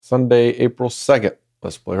Sunday, April 2nd.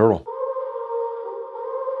 Let's play Heardle.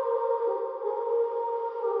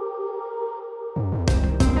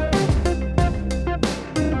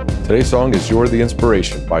 Today's song is You're the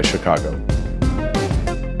Inspiration by Chicago.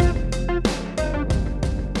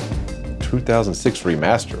 2006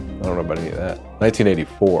 remaster. I don't know about any of that.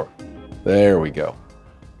 1984. There we go.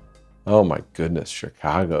 Oh my goodness,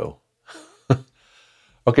 Chicago.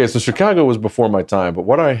 Okay, so Chicago was before my time, but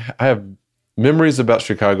what I have memories about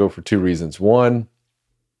Chicago for two reasons. One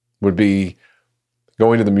would be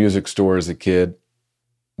going to the music store as a kid,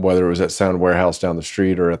 whether it was at Sound Warehouse down the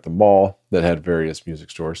street or at the mall that had various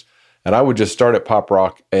music stores. And I would just start at Pop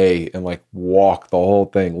Rock A and like walk the whole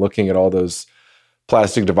thing, looking at all those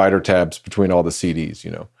plastic divider tabs between all the CDs,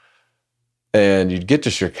 you know. And you'd get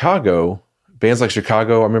to Chicago, bands like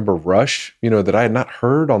Chicago, I remember Rush, you know, that I had not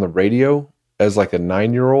heard on the radio as like a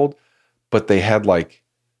 9-year-old, but they had like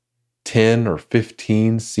 10 or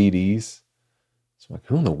 15 CDs. So I'm like,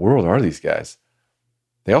 who in the world are these guys?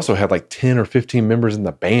 They also had like 10 or 15 members in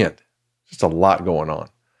the band. Just a lot going on.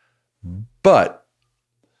 But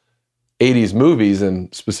 80s movies,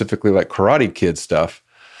 and specifically like Karate Kid stuff,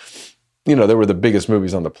 you know, they were the biggest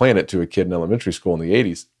movies on the planet to a kid in elementary school in the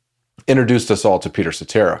 80s, introduced us all to Peter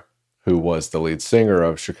Cetera, who was the lead singer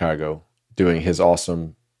of Chicago, doing his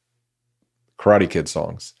awesome Karate Kid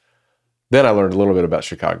songs. Then I learned a little bit about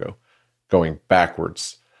Chicago, going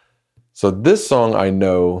backwards. So this song, I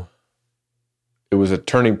know it was a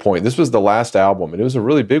turning point. This was the last album, and it was a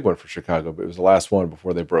really big one for Chicago, but it was the last one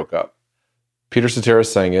before they broke up. Peter Cetera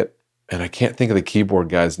sang it, and I can't think of the keyboard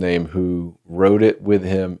guy's name who wrote it with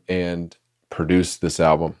him and produced this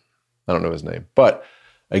album. I don't know his name. But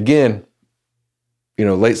again, you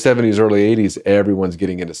know, late 70s, early 80s, everyone's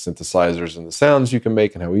getting into synthesizers and the sounds you can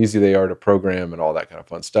make and how easy they are to program and all that kind of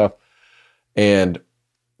fun stuff. And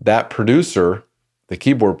that producer, the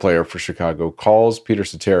keyboard player for Chicago, calls Peter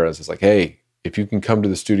Cetera and says like, hey, if you can come to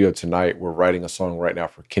the studio tonight, we're writing a song right now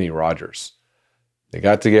for Kenny Rogers. They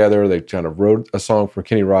got together, they kind of wrote a song for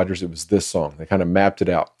Kenny Rogers. It was this song. They kind of mapped it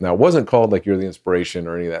out. Now, it wasn't called like You're the Inspiration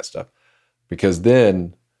or any of that stuff, because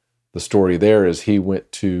then the story there is he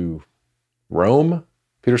went to Rome.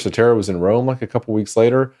 Peter Cetera was in Rome like a couple weeks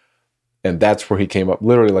later, and that's where he came up,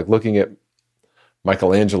 literally like looking at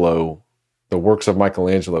Michelangelo, the works of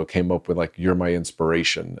Michelangelo, came up with like You're my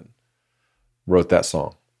inspiration and wrote that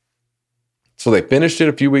song. So they finished it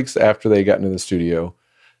a few weeks after they got into the studio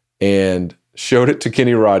and showed it to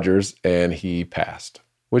Kenny Rogers, and he passed,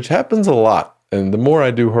 which happens a lot. And the more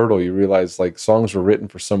I do Heardle, you realize like songs were written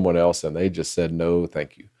for someone else and they just said, no,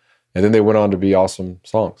 thank you. And then they went on to be awesome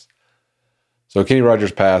songs. So Kenny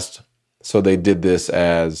Rogers passed. So they did this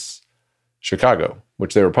as Chicago,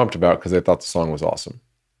 which they were pumped about because they thought the song was awesome.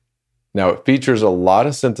 Now it features a lot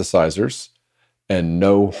of synthesizers and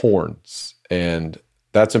no horns. And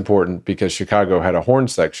that's important because Chicago had a horn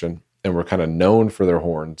section and were kind of known for their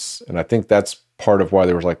horns. And I think that's part of why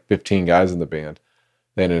there was like 15 guys in the band.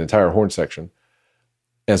 They had an entire horn section.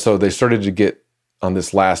 And so they started to get on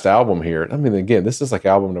this last album here. I mean, again, this is like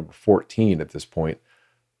album number 14 at this point.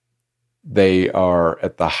 They are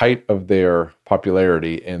at the height of their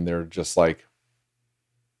popularity, and they're just like,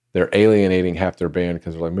 they're alienating half their band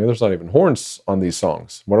because they're like, man, there's not even horns on these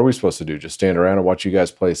songs. What are we supposed to do? Just stand around and watch you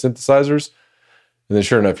guys play synthesizers? And then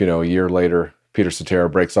sure enough, you know, a year later, Peter Cetera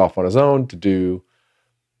breaks off on his own to do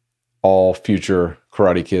all future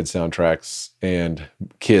Karate Kid soundtracks and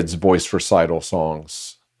kids' voice recital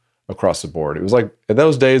songs across the board. It was like, in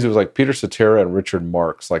those days, it was like Peter Cetera and Richard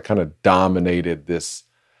Marx like kind of dominated this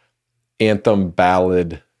anthem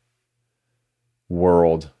ballad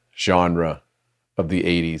world genre of the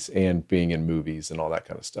 80s and being in movies and all that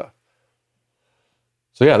kind of stuff.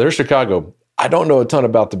 So yeah, there's Chicago. I don't know a ton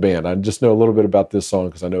about the band. I just know a little bit about this song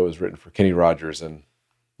because I know it was written for Kenny Rogers, and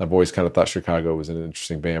I've always kind of thought Chicago was an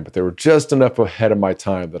interesting band, but they were just enough ahead of my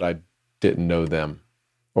time that I didn't know them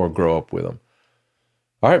or grow up with them.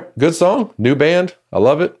 All right, good song, new band. I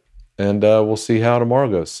love it, and we'll see how tomorrow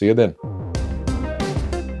goes. See you then.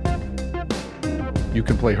 You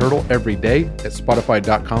can play Heardle every day at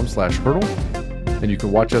spotify.com/Heardle, and you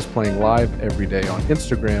can watch us playing live every day on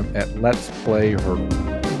Instagram at Let's Play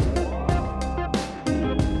Heardle.